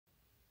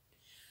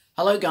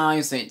Hello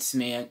guys, it's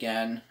me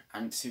again,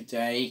 and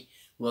today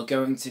we're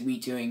going to be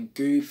doing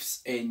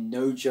Goofs in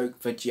No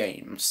Joke for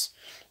James.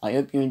 I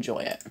hope you enjoy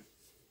it.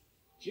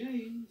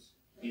 James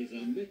is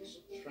a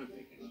mixed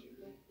traffic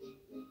engine.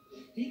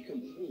 He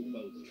can pull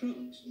both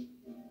trucks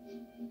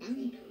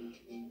and coach.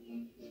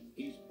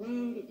 He's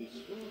proud of his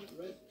smart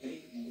red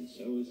paint, and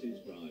so is his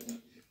driver.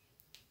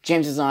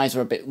 James's eyes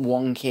are a bit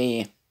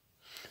wonky,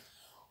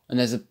 and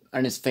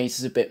his face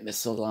is a bit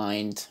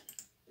misaligned.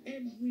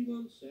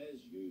 Everyone says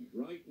you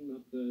brighten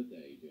up their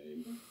day,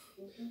 James.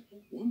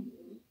 One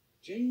morning,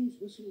 James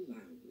whistled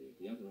loudly at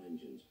the other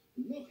engines.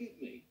 Look at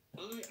me,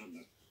 I am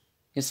the...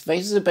 His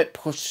face is a bit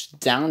pushed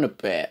down a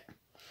bit.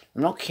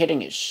 I'm not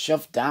kidding, it's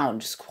shoved down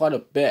just quite a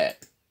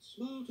bit.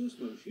 smartest,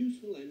 most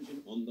useful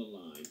engine on the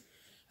line.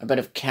 A bit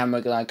of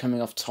camera glare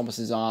coming off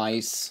Thomas's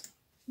eyes.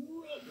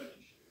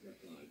 Rubbish,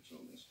 replied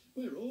Thomas.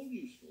 We're all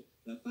useful.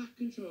 The back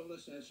controller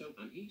says so,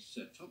 and he's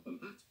Sir Topham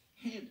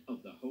Hatt, head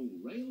of the whole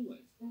railway.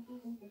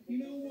 You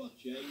know what,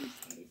 James?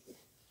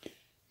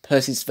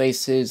 Percy's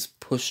face is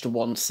pushed to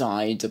one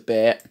side a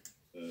bit.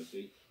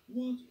 Percy,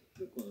 what?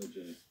 Replied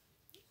James.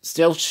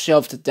 Still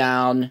shoved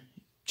down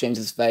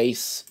James's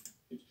face.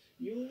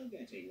 You're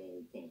getting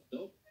all puffed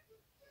up.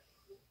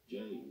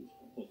 James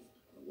puffed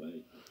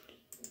away.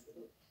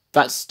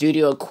 That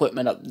studio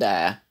equipment up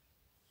there,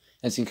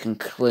 as you can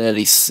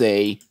clearly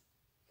see.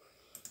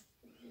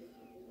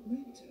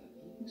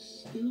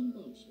 Still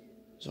boasting.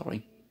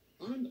 Sorry.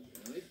 I'm the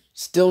pride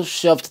Still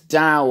shoved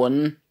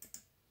down.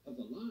 of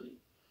the line.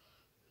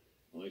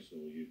 I saw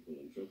you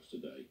pulling trucks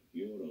today.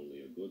 You're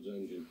only a goods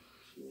engine,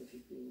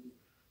 snorted Gordon.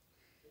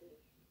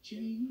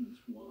 James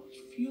was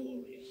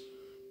furious.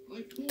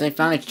 They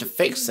managed to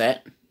fix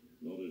it.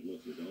 Not as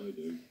much as I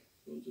do,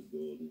 grunted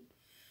Gordon.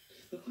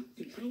 The Fat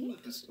Controller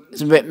has plans.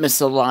 It's a bit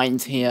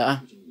misaligned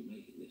here. He was only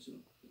making this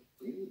up, but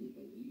Gordon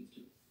believed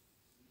him.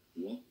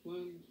 What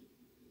plans?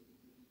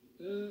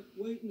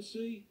 Wait and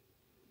see.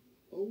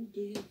 Oh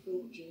dear,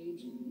 thought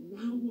James.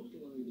 Now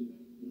what'll I do?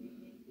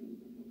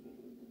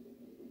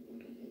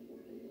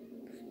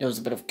 There was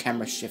a bit of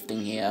camera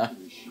shifting here.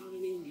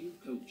 Shining new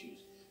coaches.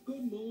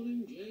 Good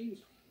morning,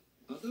 James.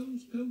 Are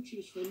those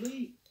coaches for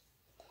me?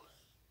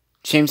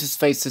 James's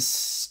face is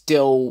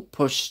still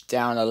pushed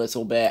down a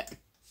little bit.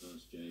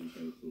 Asked James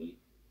hopefully.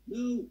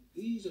 No,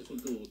 these are for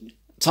Gordon.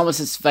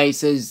 Thomas's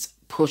face is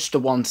pushed to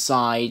one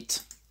side.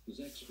 There's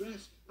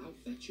express. I'll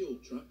fetch your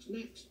trucks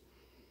next.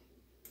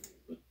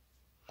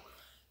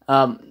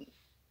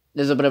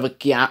 There's a bit of a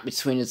gap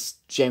between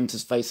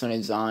James's face and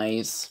his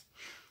eyes.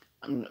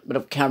 A bit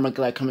of camera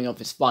glare coming off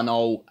his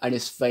funnel, and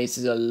his face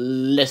is a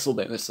little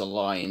bit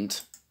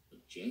misaligned.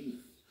 But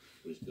James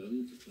was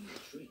going to play a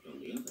trick on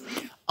the other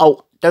end.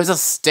 Oh, those are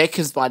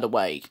stickers, by the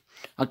way.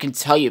 I can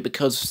tell you,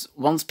 because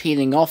one's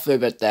peeling off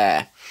over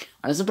there.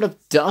 And there's a bit of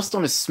dust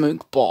on his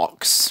smoke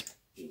box.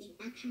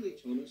 Actually,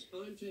 Thomas,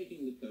 I'm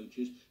taking the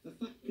coaches. The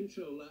Fat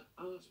Controller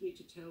asked me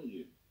to tell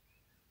you.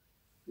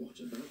 What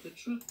about the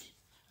trucks?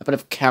 A bit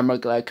of camera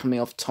glare coming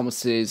off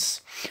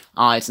Thomas's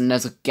eyes, and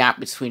there's a gap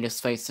between his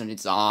face and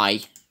his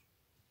eye.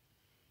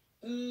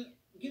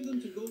 Give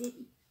them to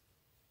Gordon.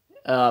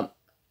 A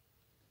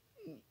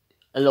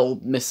little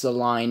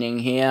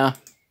misaligning here.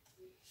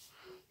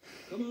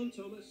 Come on,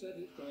 Thomas, said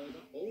his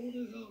driver.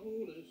 Orders are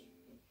orders.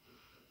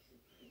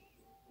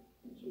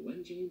 So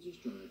when James's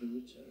driver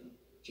returned,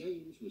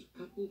 James was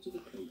coupled to the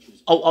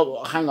coaches.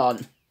 Oh, hang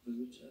on.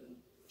 Return.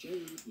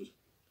 James was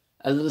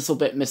A little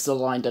bit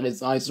misaligned, and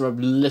his eyes are a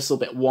little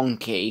bit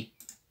wonky.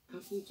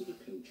 coupled to the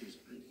coaches,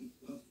 and he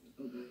puffed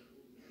away.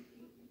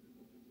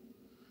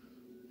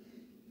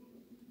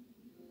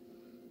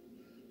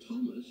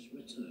 Thomas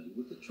returned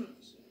with the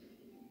trucks.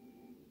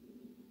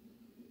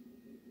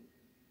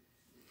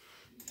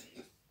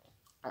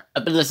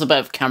 A little bit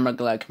of camera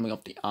glare coming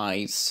off the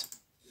eyes.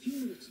 A few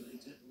minutes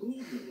later,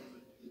 Gordon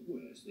arrived.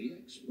 Where's the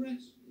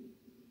express?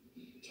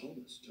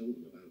 Thomas told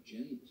him about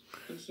James,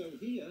 and so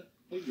here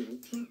are your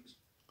trucks.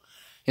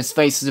 His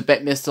face is a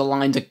bit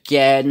misaligned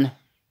again.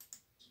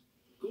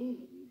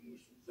 Gordon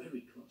was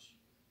very cross,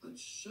 and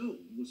so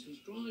was his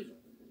driver.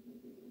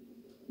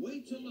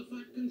 Wait till the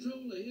Fat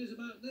Controller hears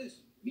about this.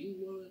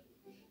 Meanwhile,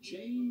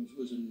 James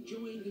was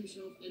enjoying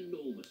himself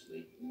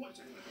enormously. What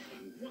a clever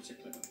plan, what a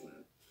clever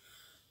plan.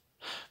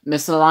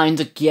 Misaligned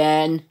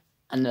again.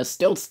 And there's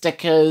still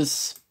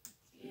stickers.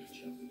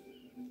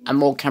 And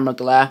more camera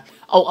glare.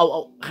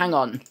 Oh, hang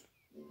on.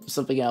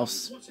 Something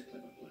else. What a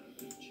clever plan,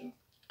 Peter.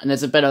 And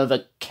there's a bit of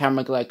a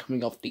camera glare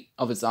coming off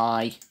his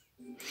eye.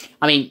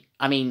 I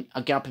mean,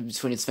 a gap in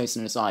between his face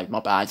and his eye. My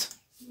bad.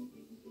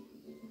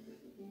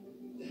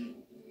 Then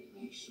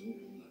he saw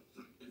that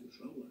Fat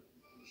Controller.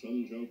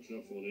 Some jokes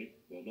are funny,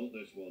 but not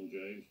this one,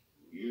 James.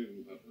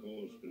 You have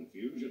caused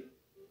confusion.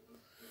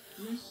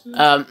 Yes,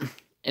 sir.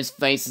 His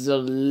face is a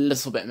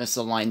little bit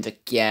misaligned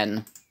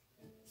again.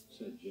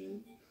 Said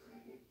James.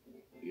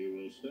 You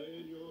will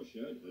stay in your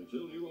shed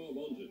until you are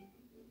wanted.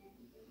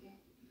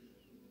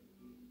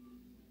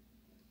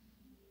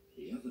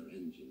 The other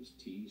engines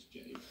teased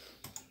James.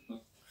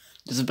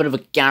 There's a bit of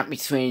a gap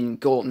between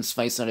Gordon's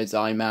face and his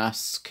eye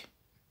mask.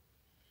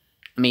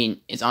 I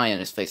mean, his eye on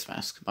his face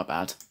mask. My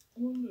bad.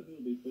 Wonder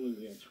who'll be pulling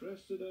the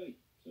express today,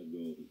 said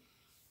Gordon.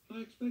 I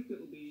expect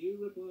it'll be you,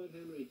 replied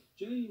Henry.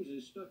 James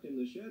is stuck in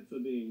the shed for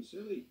being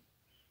silly.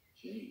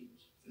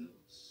 James felt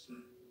sad.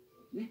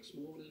 Next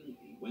morning,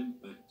 he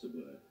went back to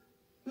work.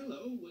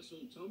 Hello,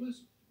 whistled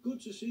Thomas.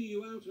 Good to see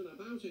you out and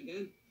about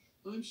again.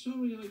 I'm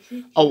sorry I tripped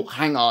you. Oh,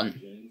 hang on.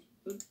 James,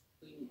 but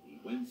he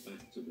went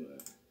back to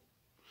work.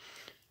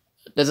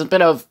 There's a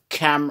bit of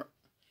camera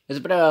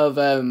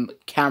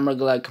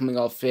glare coming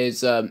off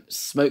his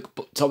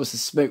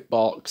Thomas's smoke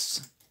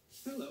box.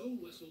 Hello,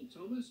 whistled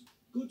Thomas.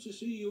 Good to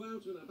see you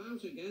out and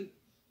about again.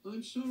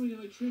 I'm sorry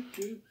I tripped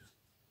you.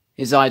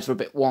 His eyes were a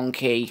bit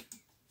wonky.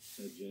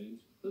 Said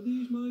James. Are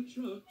these my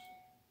trucks?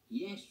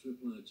 Yes,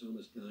 replied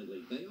Thomas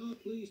kindly. They are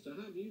pleased to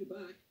have you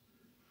back.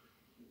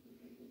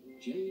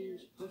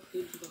 James puffed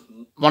into the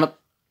harbour.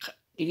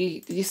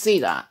 Did you see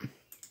that?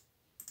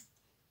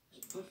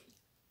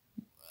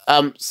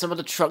 Some of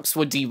the trucks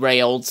were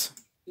derailed.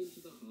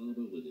 Into the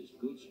harbour with his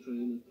goods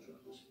train of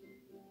trucks.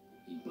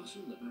 He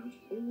bustled about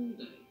all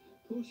day,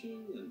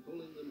 pushing and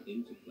pulling them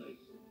into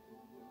place.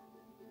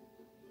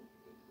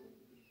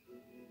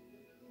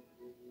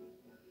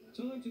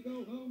 Time to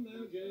go home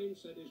now,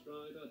 James, said his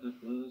driver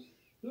at last.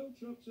 No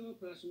trucks or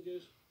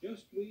passengers,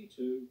 just we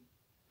two.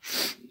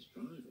 His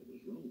driver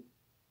was wrong.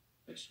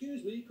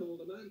 Excuse me, called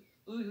the man.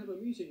 I have a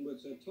meeting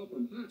with Sir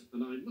Topham Hatt,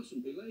 and I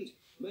mustn't be late.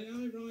 May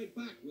I ride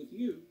back with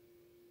you?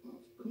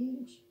 Of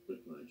course,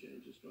 replied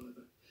James's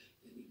driver.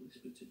 Then he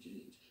whispered to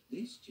James,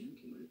 this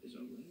gentleman is a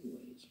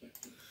railway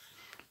inspector.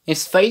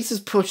 His face is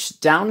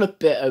pushed down a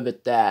bit over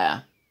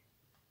there.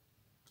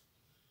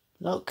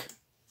 Look.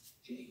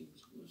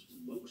 James was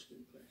most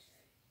impressed.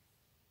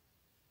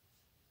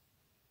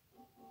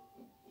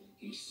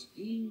 He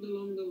steamed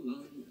along the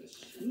line as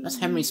smoothly That's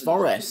Henry's and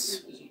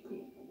forest. as he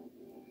could.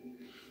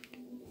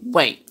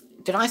 Wait,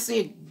 did I see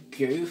a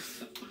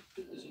goof?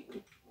 As he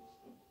could.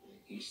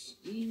 He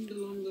steamed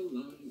along the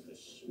line as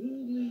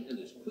smoothly and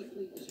as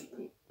quickly as he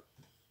could.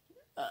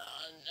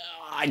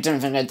 I don't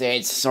think I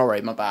did.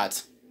 Sorry, my bad.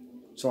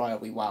 Sorry, I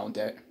rewound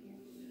it.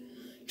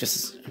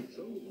 Just...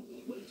 Control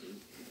was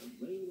waiting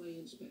for the railway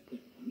inspector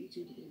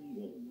greeted him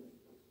warmly.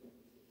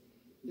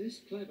 This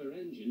clever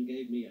engine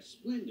gave me a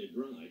splendid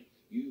ride.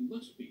 You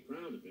must be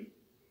proud of him.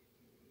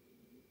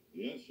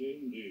 Yes,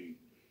 indeed.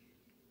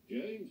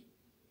 James,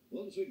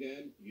 once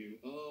again, you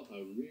are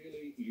a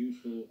really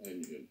useful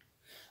engine.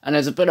 And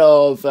there's a bit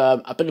of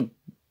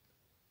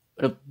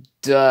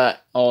dirt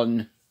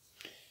on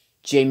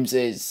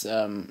James's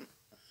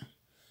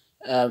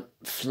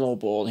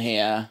floorboard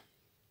here.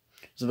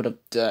 There's a bit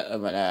of dirt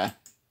over there.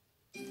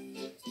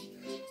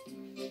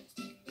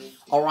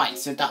 Alright,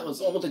 so that was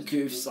all the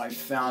goofs I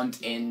found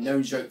in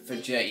No Joke for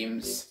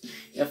James.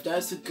 If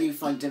there's a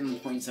goof I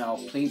didn't point out,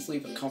 please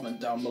leave a comment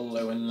down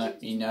below and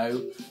let me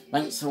know.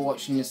 Thanks for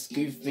watching this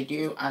goof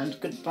video, and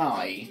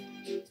goodbye.